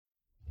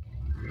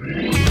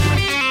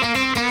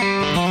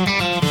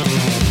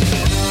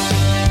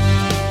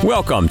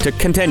Welcome to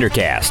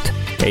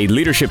ContenderCast, a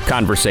leadership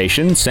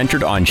conversation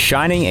centered on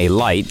shining a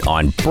light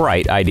on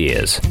bright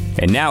ideas.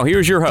 And now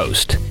here's your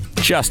host,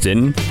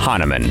 Justin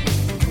Hahnemann.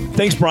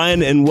 Thanks,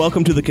 Brian, and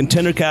welcome to the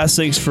ContenderCast.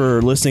 Thanks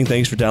for listening.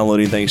 Thanks for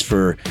downloading. Thanks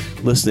for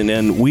listening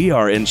in. We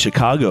are in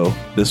Chicago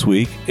this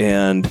week,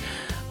 and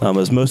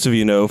as most of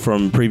you know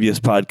from previous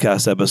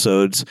podcast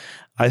episodes,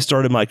 I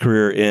started my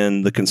career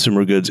in the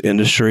consumer goods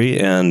industry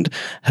and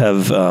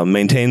have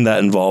maintained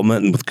that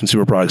involvement with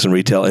consumer products and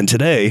retail. And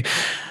today,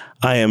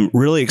 I am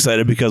really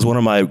excited because one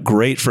of my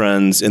great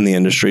friends in the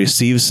industry,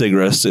 Steve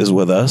Sigrist, is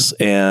with us,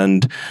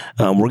 and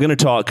we're going to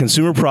talk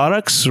consumer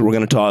products. We're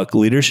going to talk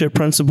leadership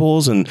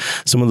principles and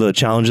some of the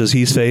challenges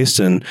he's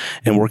faced and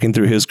working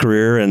through his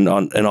career, and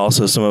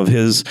also some of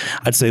his,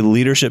 I'd say,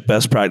 leadership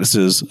best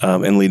practices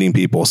in leading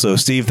people. So,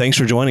 Steve, thanks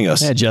for joining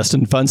us. Yeah,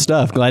 Justin, fun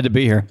stuff. Glad to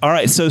be here. All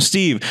right, so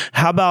Steve,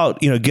 how about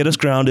get us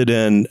grounded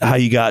in how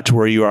you got to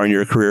where you are in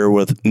your career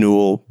with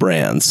Newell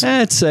Brands?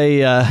 It's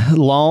a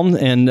long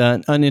and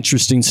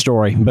uninteresting story.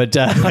 But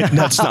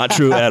that's not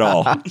true at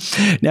all.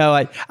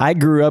 No, I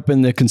grew up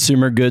in the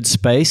consumer goods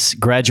space,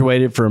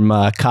 graduated from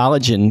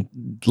college in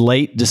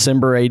late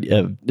December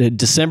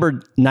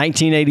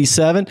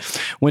 1987,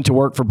 went to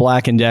work for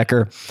Black &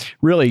 Decker.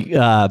 Really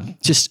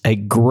just a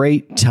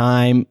great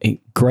time,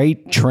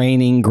 great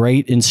training,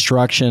 great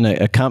instruction,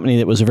 a company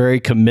that was very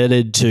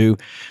committed to,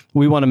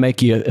 we want to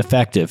make you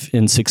effective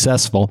and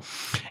successful.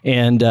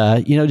 And,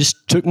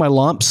 just took my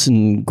lumps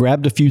and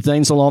grabbed a few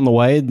things along the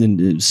way,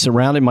 then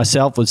surrounded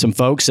myself with some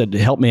folks that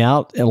helped me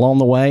out along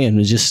the way,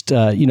 and just,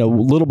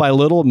 little by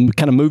little,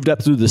 kind of moved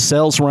up through the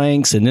sales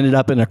ranks and ended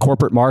up in a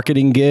corporate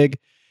marketing gig.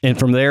 And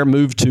from there,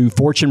 moved to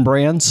Fortune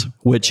Brands,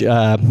 which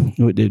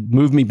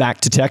moved me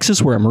back to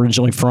Texas, where I'm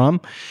originally from.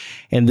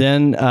 And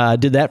then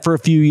did that for a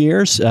few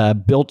years,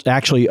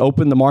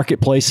 opened the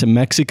marketplace in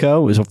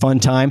Mexico. It was a fun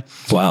time.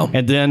 Wow.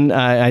 And then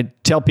I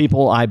tell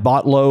people I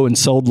bought low and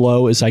sold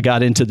low as I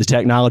got into the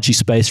technology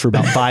space for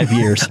about 5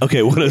 years.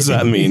 Okay, what does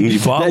that mean? You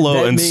bought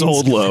low and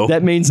sold low.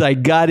 That means I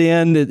got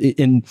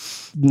in,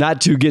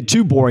 not to get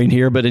too boring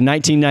here, but in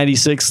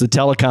 1996, the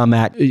Telecom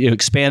Act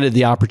expanded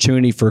the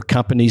opportunity for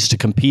companies to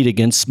compete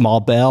against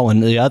Small Bell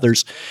and the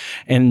others.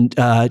 And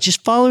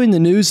just following the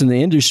news in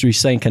the industry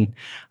thinking,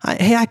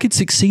 hey, I could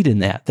succeed in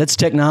that. That's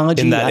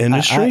technology. In that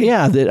industry?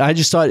 I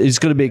just thought it's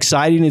going to be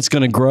exciting. It's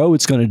going to grow.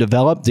 It's going to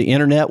develop. The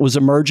internet was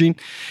emerging.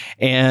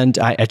 And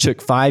I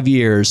took 5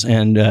 years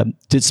and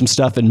did some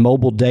stuff in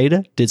mobile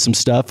data, did some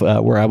stuff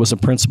where I was a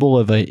principal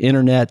of an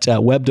internet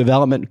web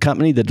development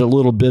company that did a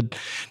little bit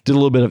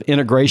of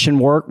integration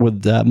work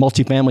with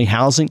multifamily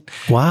housing.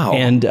 Wow.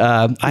 And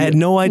I had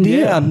no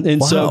idea. Yeah.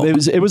 And so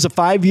it was a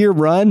 5-year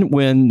run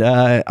when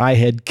I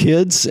had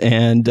kids,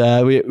 and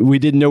we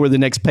didn't know where the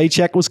next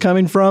paycheck was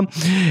coming from.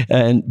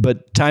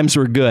 But times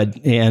were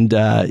good, and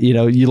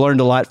you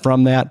learned a lot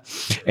from that.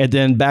 And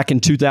then back in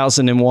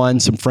 2001,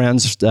 some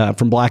friends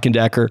from Black &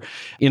 Decker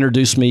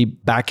introduced me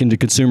back into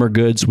consumer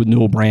goods with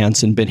Newell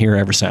Brands, and been here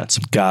ever since.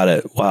 Got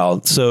it.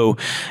 Wow. So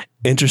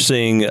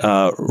interesting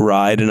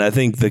ride. And I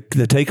think the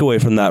takeaway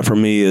from that for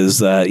me is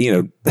that,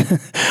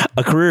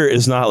 a career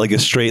is not like a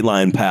straight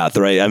line path,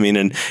 right? I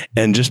mean,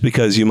 and just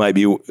because you might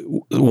be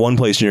one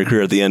place in your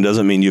career at the end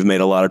doesn't mean you've made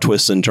a lot of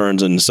twists and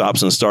turns and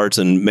stops and starts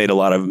and made a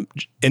lot of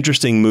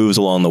interesting moves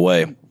along the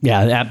way. Yeah,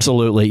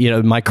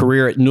 absolutely. My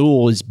career at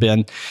Newell has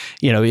been,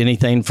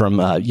 anything from,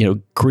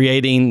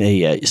 creating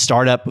a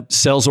startup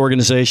sales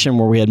organization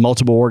where we had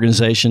multiple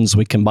organizations.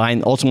 We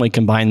ultimately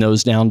combined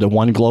those down to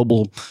one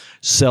global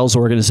sales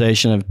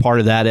organization, and part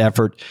of that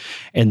effort,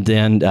 and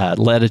then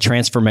led a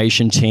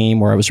transformation team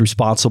where I was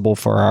responsible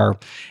for our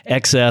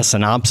excess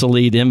and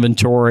obsolete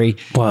inventory.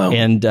 Wow.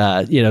 And,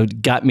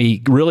 got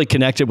me really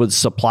connected with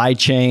supply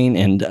chain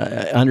and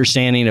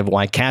understanding of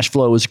why cash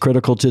flow is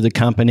critical to the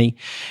company.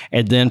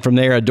 And then from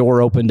there, a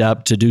door opened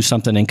up to do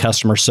something in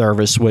customer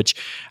service, which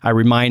I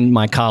remind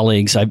my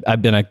colleagues,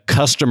 I've been a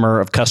customer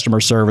of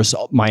customer service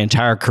my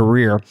entire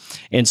career.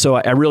 And so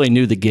I really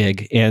knew the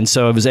gig. And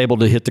so I was able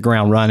to hit the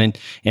ground running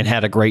and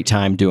had a great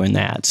time doing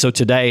that. So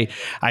today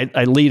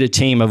I lead a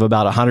team of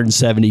about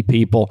 170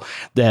 people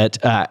that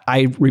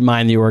I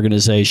remind the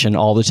organization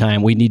all the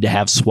time, we need to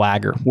have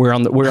swagger. We're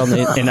on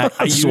the, and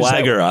I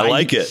swagger. I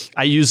like it.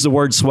 I use the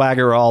word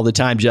swagger all the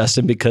time,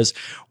 Justin, because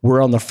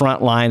we're on the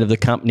front line of the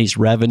company's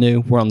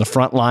revenue. We're on the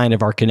front line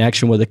of our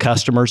connection with the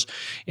customers.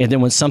 And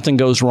then when something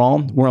goes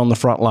wrong, we're on the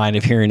front line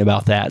of hearing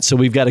about that. So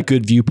we've got a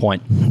good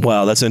viewpoint.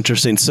 Wow, that's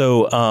interesting.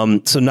 So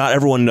so not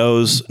everyone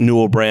knows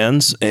Newell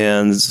Brands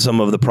and some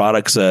of the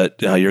products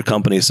that your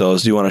company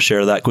sells. Do you want to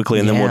share that quickly?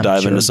 And then we'll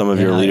dive into some of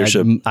your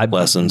leadership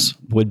lessons.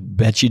 Would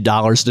bet you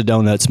dollars to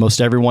donuts. Most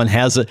everyone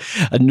has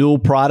a Newell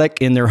product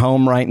in their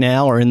home right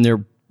now or in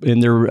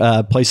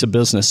their place of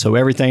business. So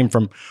everything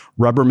from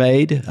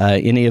Rubbermaid,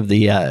 any of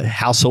the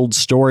household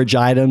storage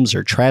items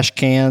or trash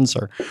cans,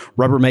 or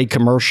Rubbermaid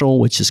Commercial,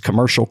 which is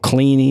commercial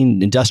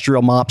cleaning,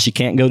 industrial mops. You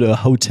can't go to a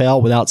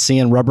hotel without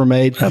seeing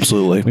Rubbermaid.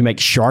 Absolutely. We make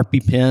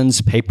Sharpie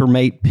pens,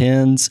 Papermate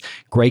pens,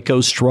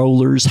 Graco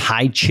strollers,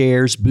 high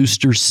chairs,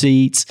 booster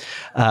seats.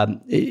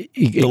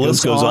 The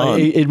list goes on.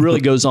 It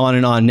really goes on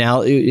and on.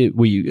 Now,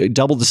 we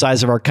doubled the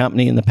size of our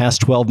company in the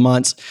past 12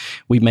 months.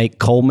 We make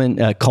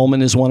Coleman.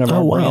 Coleman is one of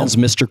our brands.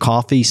 Mr.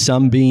 Coffee,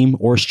 Sunbeam,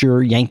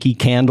 Oyster, Yankee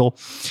Candle.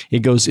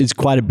 It's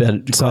quite a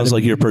bit. Sounds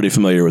like you're pretty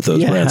familiar with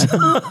those brands.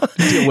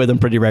 Deal with them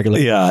pretty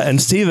regularly. Yeah.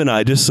 And Steve and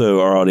I, just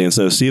so our audience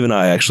knows, Steve and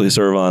I actually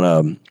serve on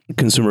a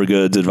consumer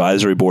goods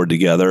advisory board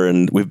together.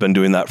 And we've been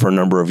doing that for a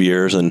number of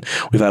years. And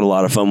we've had a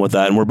lot of fun with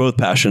that. And we're both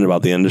passionate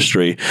about the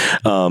industry.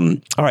 All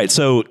right.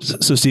 So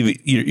Steve,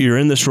 you're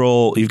in this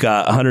role. You've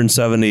got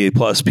 170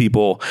 plus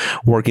people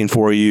working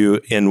for you.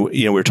 And,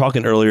 we were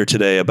talking earlier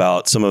today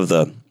about some of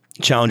the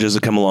challenges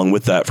that come along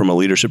with that from a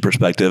leadership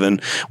perspective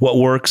and what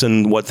works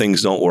and what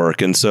things don't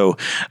work. And so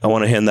I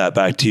want to hand that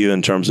back to you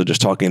in terms of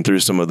just talking through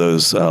some of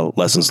those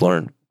lessons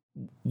learned.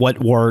 What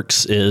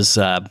works is,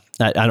 I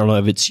don't know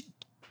if it's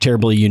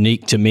terribly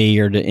unique to me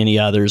or to any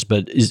others,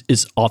 but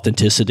is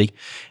authenticity.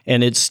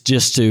 And it's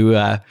just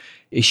to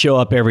show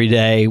up every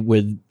day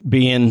with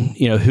being,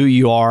 who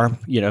you are,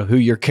 who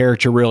your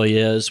character really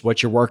is,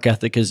 what your work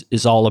ethic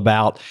is all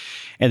about.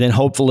 And then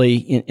hopefully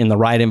in the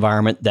right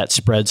environment, that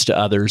spreads to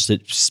others,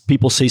 that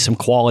people see some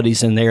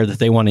qualities in there that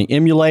they want to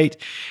emulate.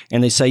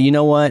 And they say, you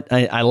know what,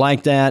 I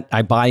like that.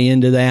 I buy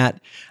into that.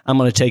 I'm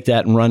going to take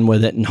that and run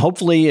with it. And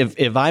hopefully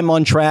if I'm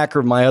on track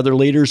or my other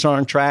leaders are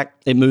on track,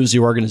 it moves the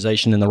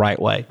organization in the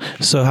right way.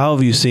 So how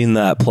have you seen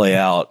that play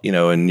out,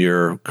 in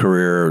your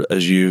career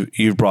as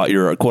you've brought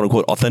your quote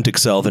unquote authentic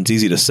self? And it's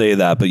easy to say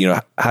that, but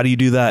how do you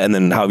do that? And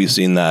then how have you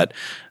seen that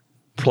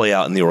play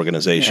out in the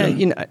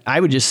organization? I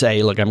would just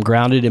say, look, I'm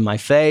grounded in my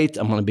faith.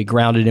 I'm going to be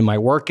grounded in my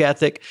work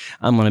ethic.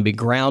 I'm going to be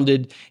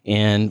grounded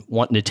in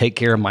wanting to take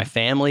care of my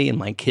family and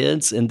my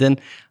kids. And then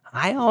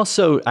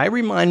I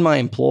remind my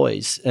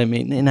employees,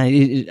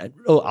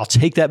 I'll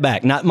take that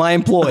back, not my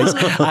employees.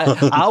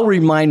 I'll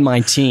remind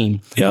my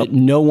team that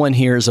no one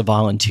here is a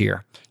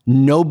volunteer.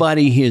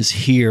 Nobody is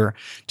here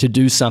to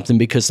do something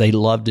because they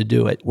love to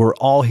do it. We're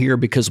all here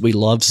because we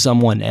love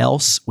someone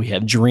else. We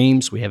have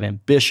dreams, we have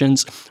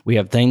ambitions, we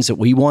have things that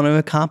we want to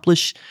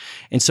accomplish.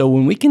 And so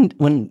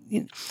when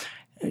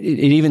it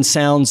even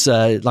sounds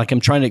like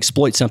I'm trying to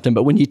exploit something,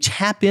 but when you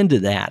tap into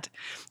that,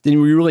 then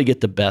we really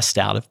get the best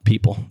out of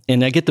people.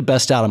 And I get the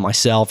best out of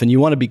myself. And you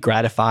want to be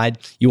gratified.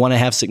 You want to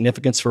have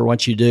significance for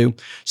what you do.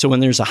 So when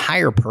there's a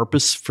higher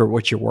purpose for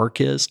what your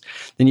work is,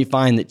 then you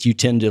find that you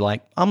tend to I'm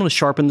going to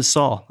sharpen the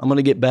saw. I'm going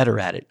to get better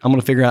at it. I'm going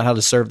to figure out how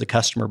to serve the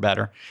customer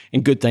better.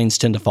 And good things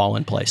tend to fall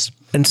in place.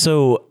 And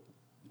so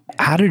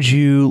how did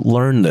you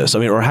learn this?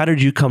 Or how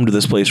did you come to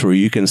this place where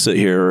you can sit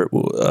here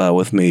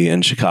with me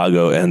in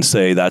Chicago and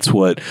say that's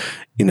what,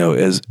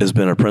 has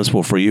been a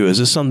principle for you? Is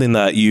this something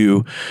that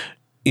you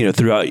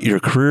throughout your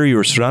career, you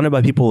were surrounded by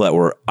people that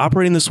were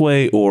operating this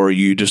way, or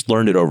you just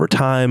learned it over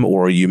time,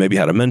 or you maybe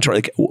had a mentor?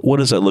 What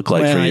does that look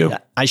like for you?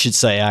 I should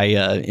say,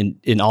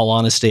 in all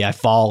honesty, I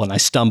fall and I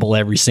stumble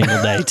every single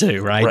day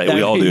too, right? Right.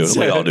 We all do.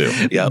 We all do.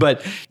 Yeah.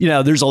 But,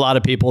 there's a lot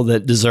of people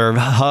that deserve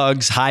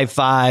hugs, high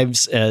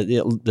fives,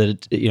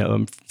 that,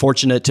 I'm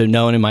fortunate to have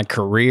known in my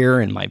career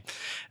and my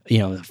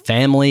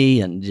family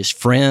and just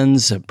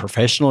friends,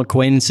 professional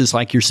acquaintances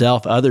like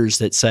yourself, others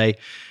that say,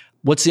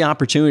 what's the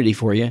opportunity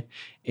for you?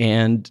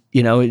 And,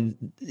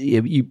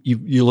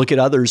 you look at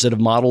others that have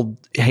modeled,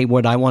 hey,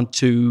 what I want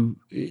to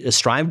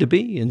strive to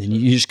be, and then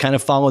you just kind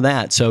of follow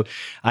that. So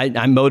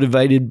I'm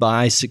motivated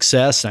by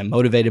success. I'm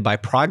motivated by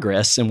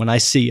progress. And when I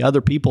see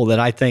other people that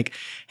I think,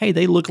 hey,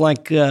 they look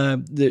like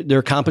they're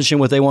accomplishing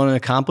what they want to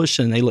accomplish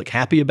and they look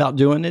happy about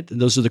doing it,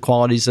 those are the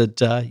qualities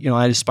that,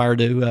 I aspire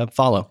to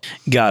follow.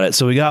 Got it.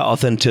 So we got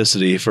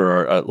authenticity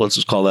for our, let's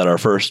just call that our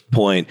first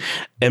point.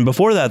 And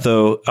before that,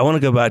 though, I want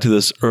to go back to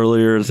this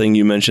earlier thing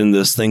you mentioned,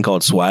 this thing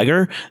called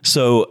swagger.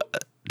 So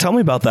tell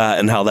me about that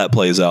and how that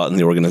plays out in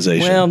the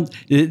organization.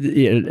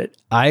 Well,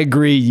 I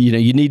agree.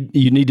 You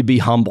need to be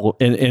humble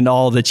in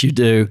all that you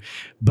do,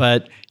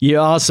 but you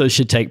also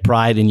should take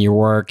pride in your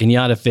work, and you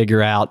ought to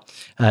figure out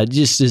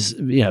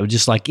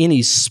just like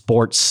any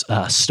sports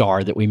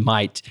star that we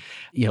might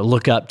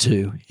look up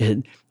to.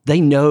 They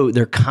know,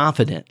 they're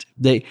confident.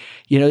 They,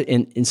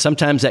 and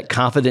sometimes that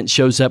confidence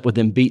shows up with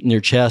them beating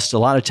their chest. A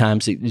lot of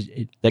times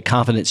that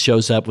confidence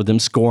shows up with them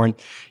scoring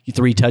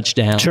 3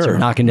 touchdowns or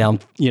knocking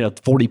down,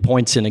 40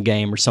 points in a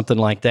game or something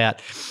like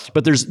that.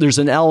 But there's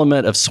an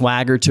element of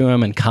swagger to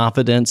them and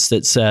confidence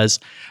that says,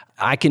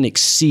 I can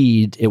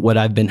exceed at what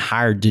I've been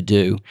hired to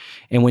do.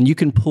 And when you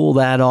can pull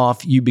that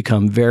off, you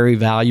become very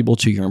valuable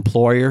to your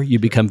employer. You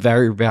become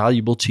very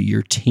valuable to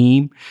your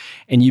team,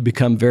 and you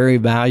become very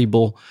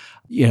valuable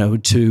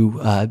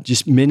to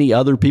just many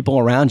other people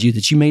around you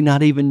that you may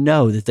not even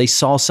know that they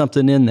saw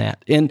something in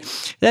that. And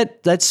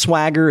that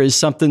swagger is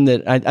something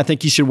that I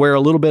think you should wear a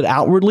little bit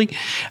outwardly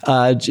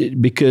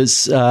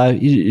because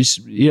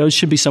it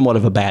should be somewhat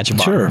of a badge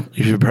of honor. Sure,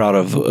 you should be proud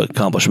of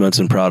accomplishments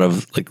and proud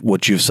of like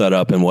what you've set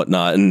up and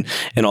whatnot, and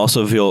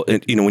also feel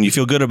when you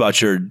feel good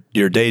about your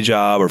day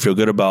job or feel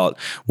good about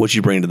what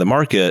you bring to the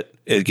market,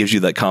 it gives you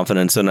that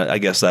confidence. And I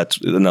guess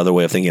that's another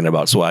way of thinking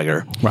about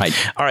swagger. Right.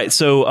 All right.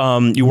 So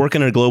you work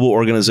in a global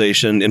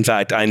organization. In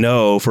fact, I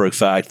know for a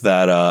fact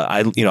that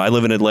I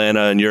live in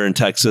Atlanta and you're in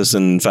Texas.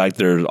 And in fact,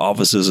 there are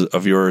offices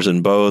of yours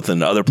in both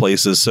and other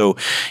places. So,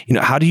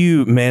 how do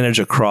you manage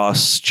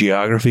across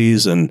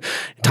geographies and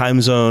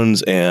time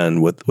zones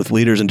and with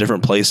leaders in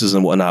different places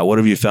and whatnot? What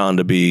have you found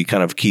to be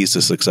kind of keys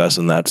to success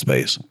in that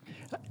space?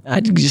 I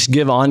just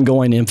give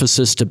ongoing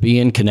emphasis to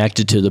being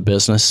connected to the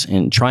business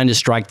and trying to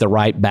strike the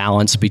right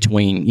balance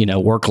between,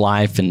 work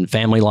life and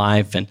family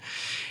life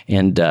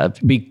and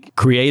be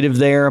creative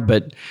there.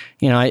 But,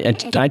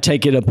 I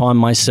take it upon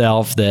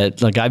myself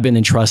that I've been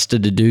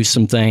entrusted to do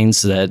some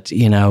things that,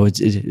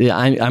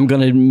 I'm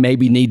going to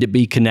maybe need to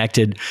be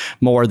connected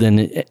more than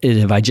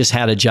if I just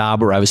had a job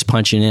where I was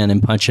punching in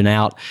and punching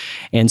out.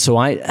 And so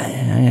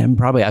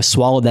I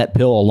swallowed that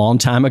pill a long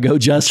time ago,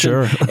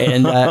 Justin. Sure.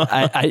 And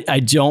I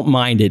don't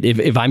mind it.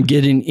 If I'm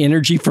getting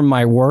energy from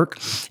my work,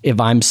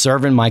 if I'm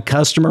serving my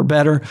customer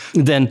better,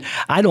 then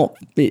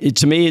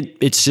to me,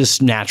 it's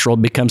just natural.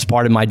 It becomes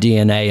part of my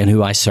DNA and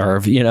who I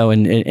serve,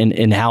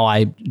 and how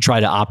I try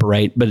to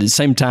operate. But at the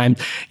same time,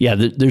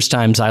 there's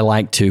times I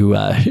like to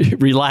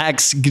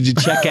relax,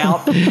 check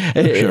out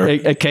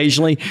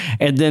occasionally.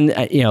 And then,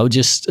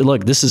 just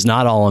look, this is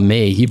not all on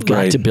me. You've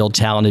got to build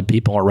talented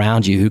people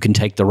around you who can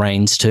take the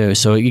reins too.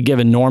 So you give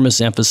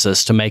enormous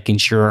emphasis to making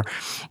sure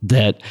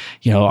that,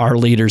 our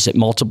leaders at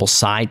multiple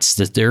sites,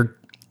 that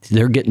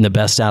they're getting the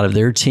best out of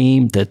their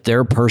team, that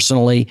they're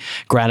personally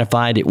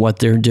gratified at what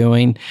they're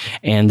doing,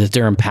 and that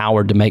they're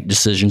empowered to make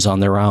decisions on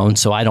their own.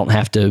 So I don't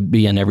have to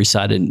be on every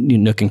side of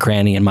nook and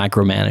cranny and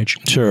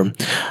micromanage. Sure.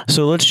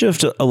 So let's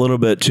shift a little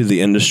bit to the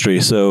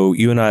industry. So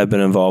you and I have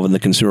been involved in the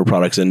consumer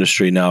products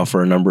industry now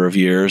for a number of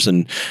years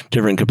in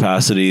different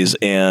capacities.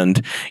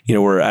 And,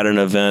 we're at an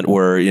event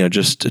where,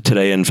 just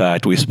today, in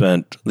fact, we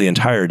spent the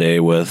entire day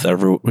with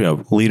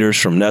leaders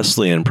from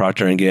Nestle and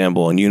Procter &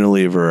 Gamble and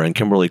Unilever and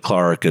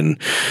Kimberly-Clark and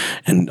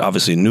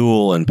obviously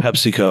Newell and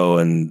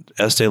PepsiCo and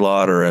Estee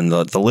Lauder, and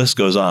the list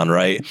goes on,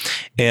 right?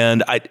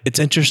 And it's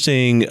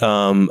interesting.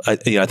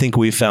 I think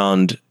we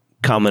found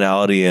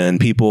commonality in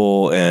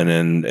people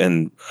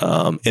and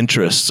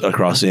interests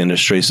across the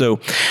industry.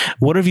 So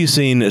what have you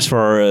seen as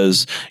far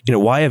as,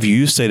 why have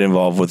you stayed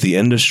involved with the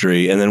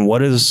industry? And then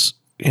what has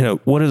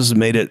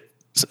made it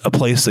a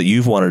place that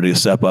you've wanted to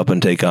step up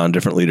and take on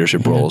different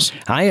leadership roles?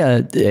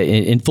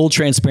 In full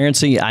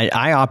transparency,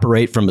 I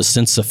operate from a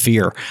sense of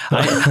fear.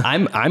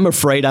 I'm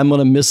afraid I'm going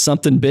to miss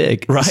something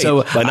big. Right.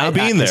 So by not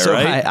being there,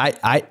 right?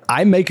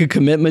 I make a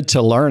commitment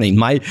to learning.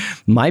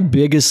 My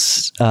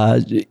biggest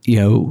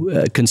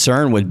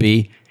concern would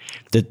be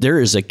that there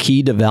is a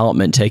key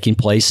development taking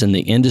place in the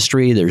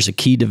industry. There's a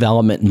key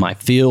development in my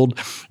field.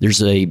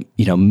 There's a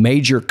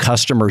major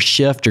customer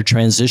shift or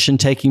transition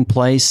taking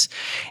place.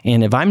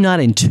 And if I'm not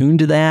in tune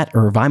to that,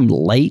 or if I'm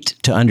late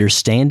to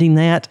understanding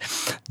that,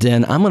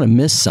 then I'm going to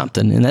miss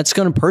something. And that's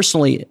going to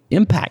personally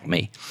impact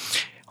me.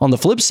 On the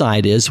flip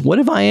side is, what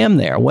if I am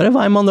there? What if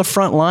I'm on the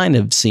front line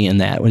of seeing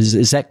that?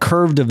 As that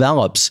curve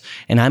develops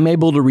and I'm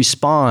able to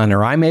respond,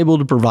 or I'm able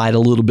to provide a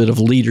little bit of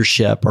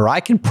leadership, or I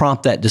can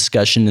prompt that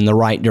discussion in the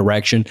right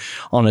direction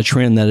on a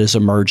trend that is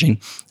emerging,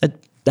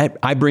 that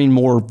I bring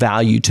more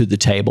value to the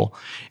table.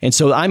 And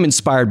so I'm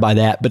inspired by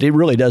that, but it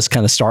really does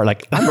kind of start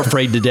I'm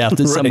afraid to death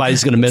that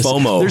somebody's going to miss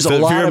FOMO. There's a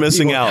lot fear of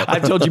missing people, out.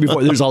 I've told you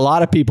before, there's a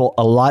lot of people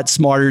a lot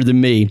smarter than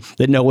me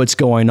that know what's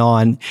going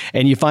on.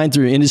 And you find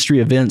through industry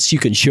events, you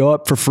can show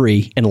up for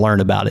free and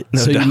learn about it.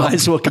 No doubt. You might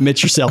as well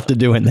commit yourself to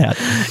doing that.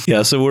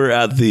 Yeah. So we're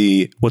at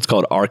what's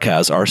called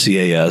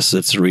RCAS.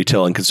 It's a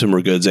Retail and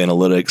Consumer Goods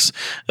Analytics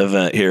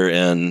event here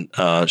in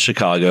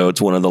Chicago.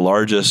 It's one of the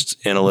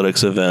largest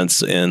analytics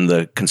events in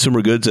the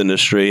consumer goods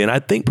industry, and I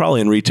think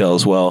probably in retail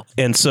as well.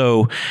 And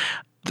so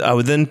I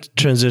would then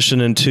transition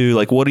into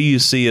what do you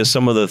see as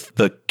some of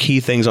the key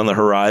things on the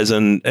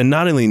horizon, and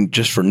not only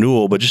just for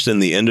Newell, but just in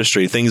the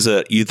industry, things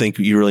that you think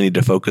you really need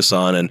to focus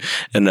on,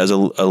 and as a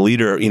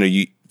leader,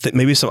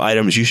 maybe some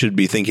items you should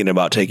be thinking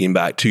about taking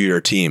back to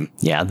your team.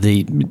 Yeah,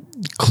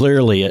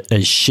 clearly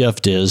a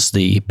shift is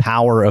the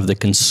power of the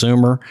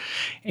consumer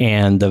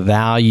and the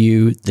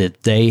value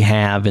that they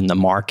have in the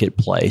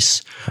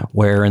marketplace,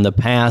 where in the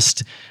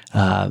past,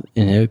 and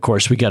of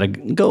course, we got to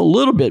go a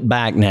little bit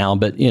back now,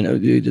 but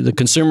the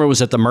consumer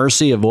was at the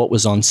mercy of what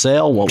was on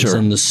sale, what was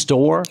in the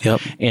store,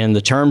 and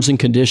the terms and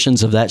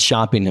conditions of that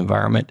shopping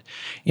environment.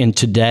 And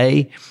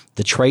today,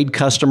 the trade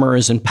customer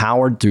is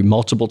empowered through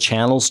multiple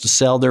channels to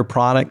sell their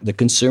product. The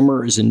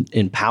consumer is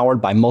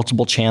empowered by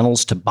multiple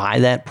channels to buy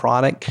that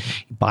product,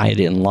 buy it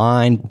in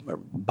line,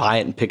 buy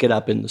it and pick it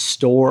up in the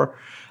store.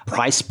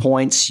 price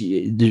points.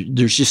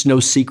 There's just no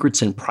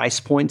secrets in price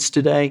points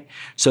today.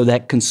 So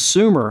that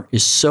consumer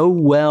is so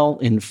well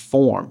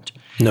informed.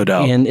 No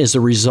doubt. And as a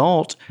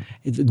result,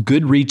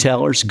 good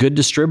retailers, good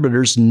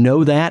distributors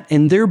know that,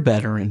 and they're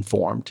better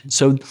informed.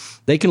 So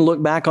they can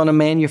look back on a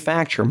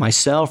manufacturer,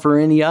 myself or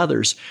any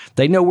others.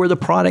 They know where the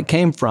product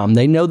came from.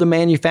 They know the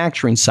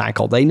manufacturing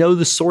cycle. They know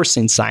the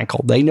sourcing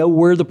cycle. They know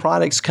where the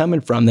product's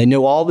coming from. They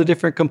know all the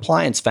different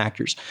compliance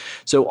factors.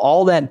 So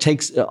all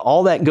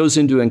that goes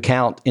into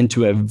account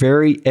into a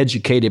very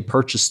educated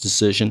purchase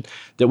decision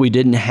that we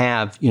didn't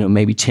have,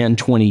 maybe 10,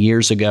 20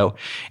 years ago.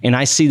 And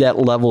I see that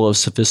level of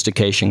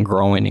sophistication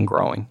growing and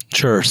growing.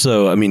 Sure.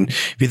 So, I mean,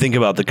 if you think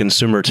about the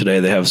consumer today,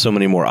 they have so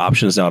many more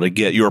options now to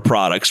get your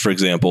products, for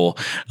example.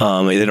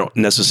 They don't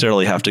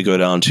necessarily have to go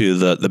down to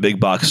the big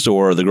box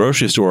store or the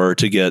grocery store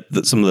to get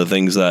some of the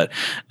things that,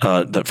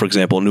 for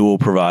example, Newell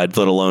provides,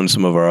 let alone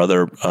some of our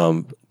other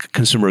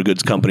consumer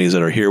goods companies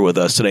that are here with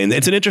us today. And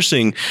it's an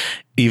interesting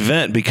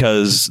event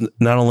because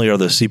not only are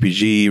the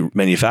CPG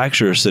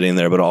manufacturers sitting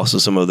there, but also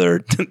some of their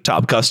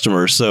top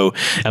customers. So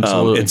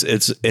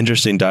it's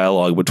interesting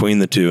dialogue between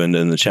the two and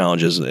the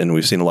challenges. And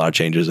we've seen a lot of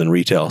changes in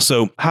retail.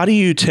 So how do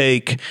you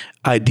take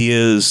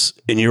ideas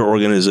in your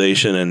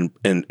organization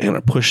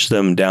and push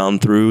them down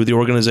through the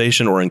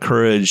organization or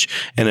encourage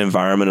an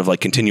environment of like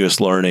continuous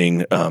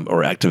learning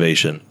or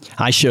activation?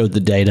 I showed the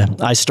data.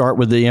 I start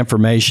with the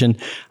information.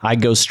 I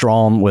go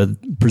strong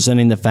with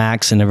presenting the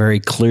facts in a very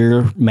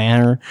clear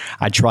manner.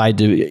 I tried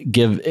to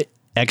give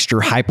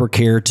extra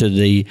hypercare to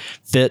the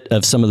fit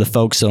of some of the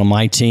folks on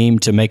my team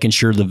to making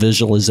sure the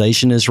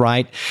visualization is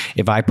right.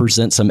 If I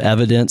present some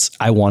evidence,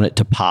 I want it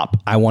to pop.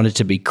 I want it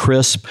to be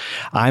crisp.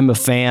 I'm a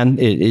fan.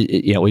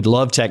 We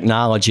love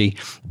technology,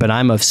 but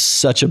I'm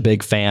such a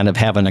big fan of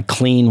having a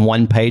clean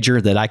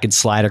one-pager that I could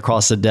slide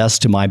across the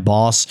desk to my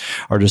boss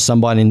or to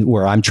somebody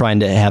where I'm trying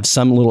to have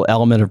some little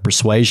element of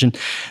persuasion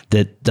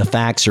that the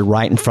facts are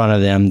right in front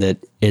of them, that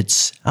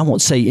it's, I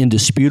won't say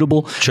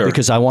indisputable,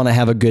 because I want to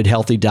have a good,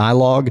 healthy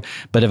dialogue.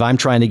 But if I'm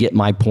trying to get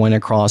my point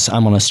across,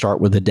 I'm going to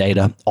start with the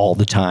data all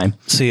the time.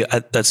 See,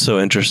 that's so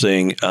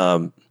interesting.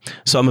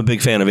 So I'm a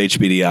big fan of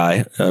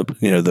HBDI,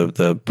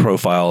 the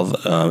profile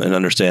and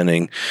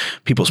understanding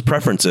people's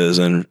preferences.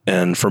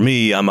 And for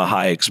me, I'm a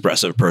high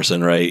expressive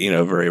person, right?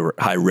 Very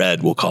high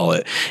red, we'll call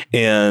it.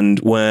 And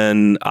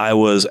when I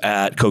was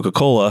at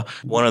Coca-Cola,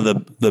 one of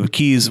the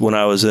keys when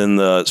I was in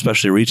the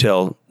specialty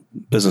retail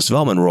business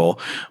development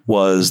role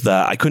was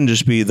that I couldn't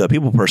just be the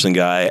people person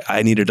guy.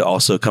 I needed to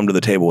also come to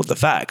the table with the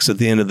facts. At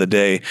the end of the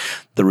day,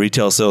 the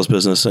retail sales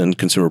business and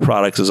consumer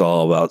products is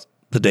all about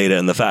the data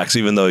and the facts,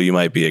 even though you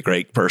might be a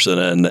great person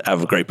and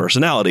have a great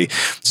personality.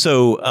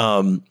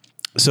 So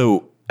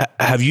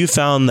have you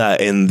found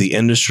that in the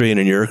industry and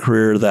in your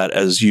career that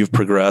as you've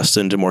progressed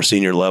into more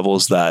senior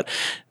levels that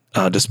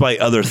despite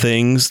other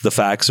things, the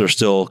facts are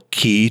still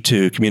key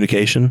to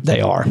communication? They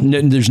are.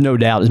 There's no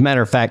doubt. As a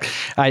matter of fact,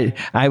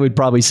 I would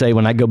probably say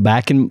when I go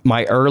back in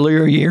my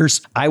earlier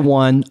years, I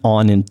won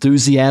on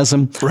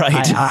enthusiasm.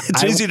 Right.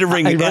 It's easy to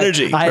bring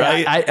energy,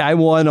 right? I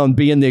won on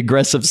being the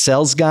aggressive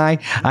sales guy.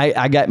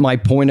 I got my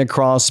point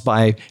across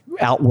by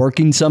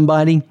outworking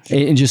somebody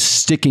and just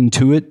sticking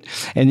to it.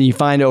 And then you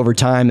find over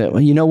time that, well,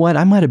 you know what?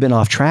 I might have been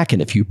off track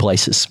in a few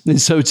places. And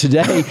so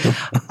today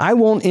I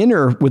won't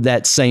enter with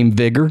that same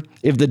vigor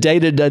if the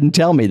data doesn't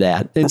tell me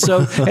that. And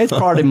so it's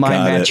part of my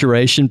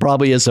maturation,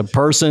 probably as a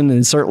person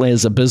and certainly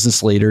as a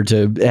business leader,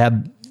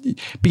 to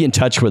be in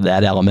touch with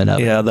that element of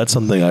it. Yeah, that's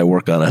something I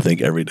work on, I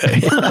think, every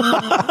day.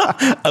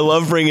 I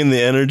love bringing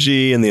the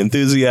energy and the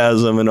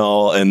enthusiasm and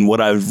all. And what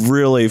I've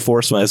really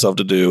forced myself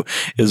to do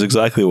is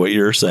exactly what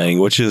you're saying,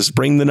 which is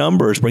bring the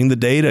numbers, bring the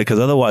data, because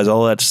otherwise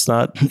all that's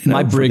not...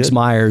 My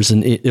Briggs-Myers,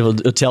 and it'll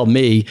tell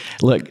me,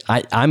 look,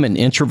 I'm an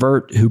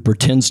introvert who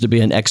pretends to be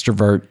an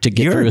extrovert to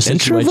get through a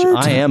situation.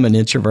 Introvert? I am an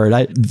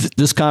introvert.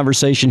 This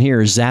conversation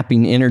here is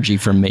zapping energy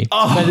from me.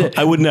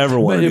 I would never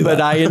want to do that.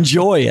 But I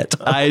enjoy it.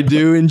 I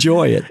do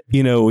enjoy it.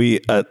 We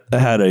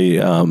had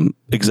a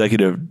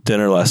executive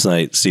dinner last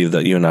night, Steve,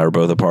 that you and I were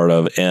both a part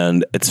of.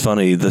 And it's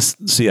funny, this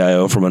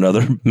CIO from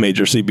another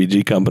major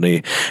CPG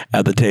company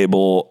at the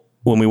table,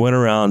 when we went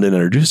around and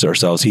introduced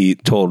ourselves, he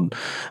told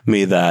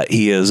me that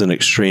he is an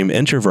extreme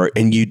introvert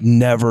and you'd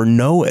never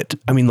know it.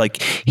 I mean, like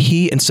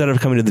he, instead of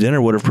coming to the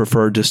dinner, would have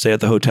preferred to stay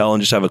at the hotel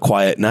and just have a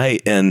quiet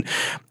night. And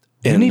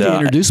you need to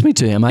introduce me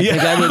to him. I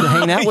think I need to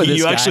hang out with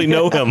this guy. You actually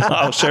know him.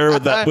 I'll share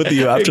that with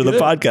you after the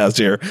podcast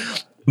here.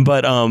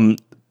 But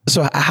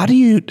so how do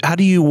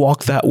you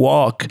walk that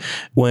walk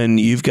when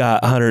you've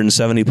got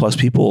 170 plus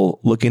people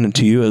looking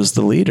into you as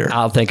the leader?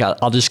 I'll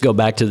just go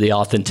back to the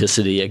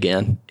authenticity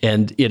again,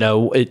 and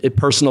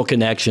personal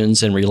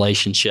connections and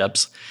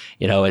relationships.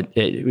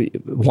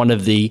 One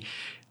of the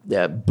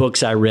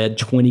books I read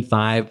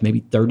 25,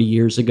 maybe 30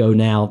 years ago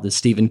now, the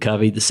Stephen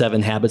Covey, The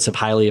 7 Habits of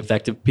Highly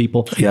Effective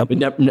People. Yep.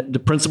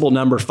 The principle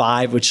number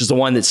 5, which is the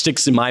one that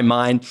sticks in my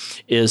mind,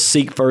 is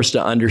seek first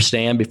to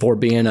understand before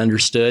being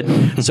understood.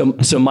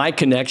 So my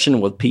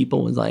connection with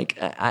people is like,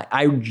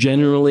 I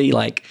generally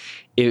like,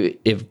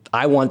 if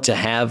I want to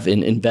have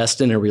and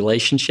invest in a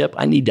relationship,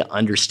 I need to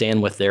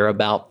understand what they're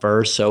about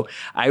first. So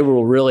I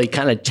will really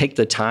kind of take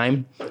the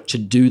time to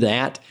do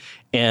that.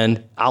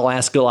 And I'll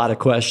ask a lot of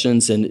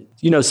questions. And,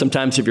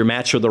 sometimes if you're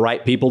matched with the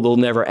right people, they'll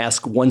never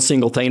ask one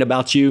single thing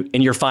about you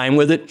and you're fine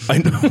with it. I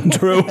know,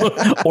 true.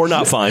 Or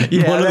not fine.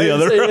 One or the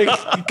other.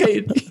 Okay.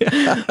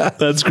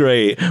 That's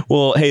great.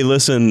 Well, hey,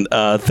 listen,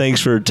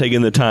 thanks for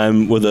taking the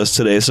time with us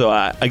today. So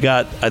I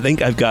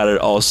think I've got it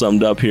all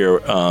summed up here.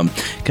 Kind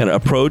of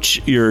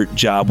approach your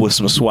job with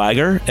some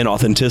swagger and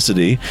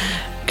authenticity.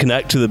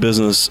 Connect to the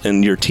business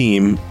and your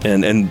team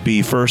and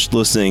be first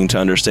listening to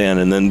understand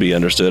and then be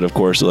understood, of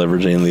course,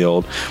 leveraging the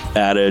old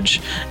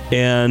adage,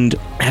 and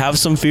have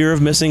some fear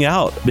of missing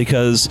out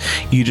because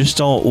you just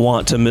don't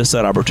want to miss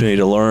that opportunity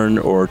to learn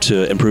or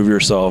to improve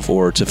yourself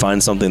or to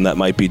find something that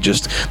might be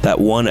just that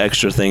one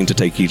extra thing to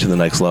take you to the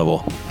next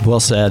level. Well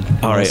said.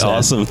 All right.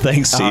 Awesome.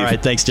 Thanks, Steve. All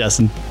right. Thanks,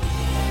 Justin.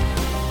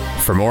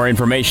 For more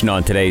information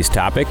on today's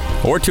topic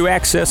or to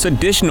access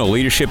additional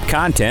leadership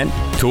content,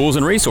 tools,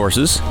 and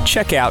resources,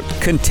 check out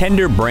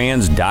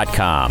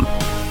contenderbrands.com.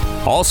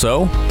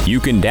 Also, you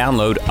can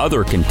download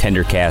other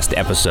ContenderCast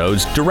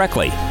episodes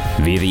directly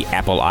via the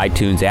Apple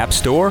iTunes App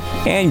Store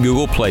and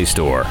Google Play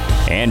Store.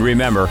 And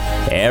remember,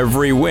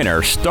 every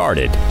winner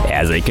started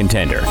as a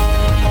contender.